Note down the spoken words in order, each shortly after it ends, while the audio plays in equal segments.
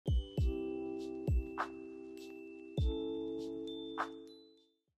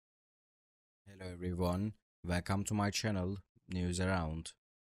everyone, welcome to my channel News Around.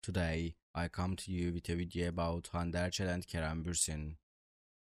 Today I come to you with a video about Hande Erçel and Kerem Bürsin.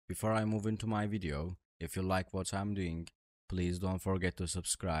 Before I move into my video, if you like what I'm doing, please don't forget to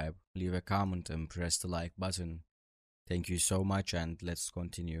subscribe, leave a comment and press the like button. Thank you so much and let's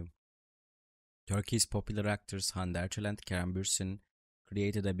continue. Turkey's popular actors Hande Erçel and Kerem Bürsin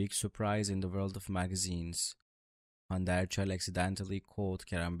created a big surprise in the world of magazines. Hande Erçel accidentally caught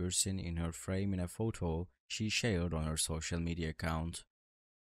Kerem Bürsin in her frame in a photo she shared on her social media account.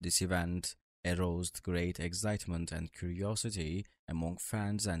 This event aroused great excitement and curiosity among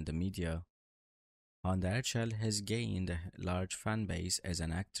fans and the media. Hande Erçel has gained a large fan base as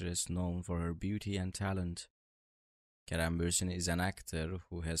an actress known for her beauty and talent. Kerem Bürsin is an actor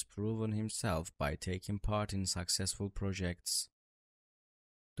who has proven himself by taking part in successful projects.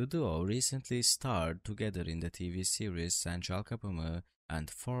 The duo recently starred together in the TV series Sen Çal Kapımı and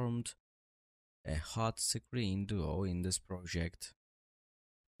formed a hot screen duo in this project.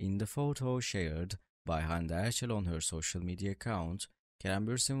 In the photo shared by Hande Erçel on her social media account, Kerem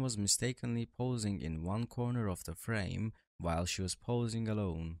Bürsin was mistakenly posing in one corner of the frame while she was posing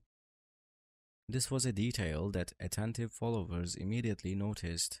alone. This was a detail that attentive followers immediately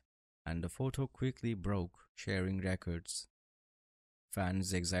noticed, and the photo quickly broke sharing records.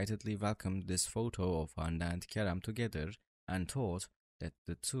 Fans excitedly welcomed this photo of Hande and Kerem together and thought that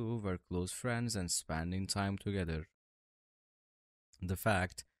the two were close friends and spending time together. The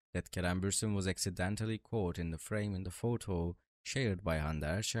fact that Kerem Bürsin was accidentally caught in the frame in the photo shared by Hande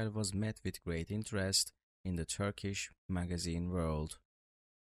Erçel was met with great interest in the Turkish magazine world.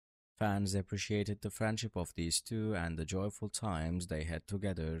 Fans appreciated the friendship of these two and the joyful times they had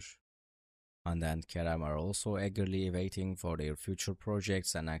together. Hande and Kerem are also eagerly waiting for their future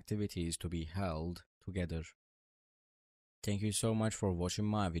projects and activities to be held together. Thank you so much for watching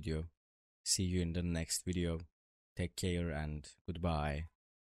my video. See you in the next video. Take care and goodbye.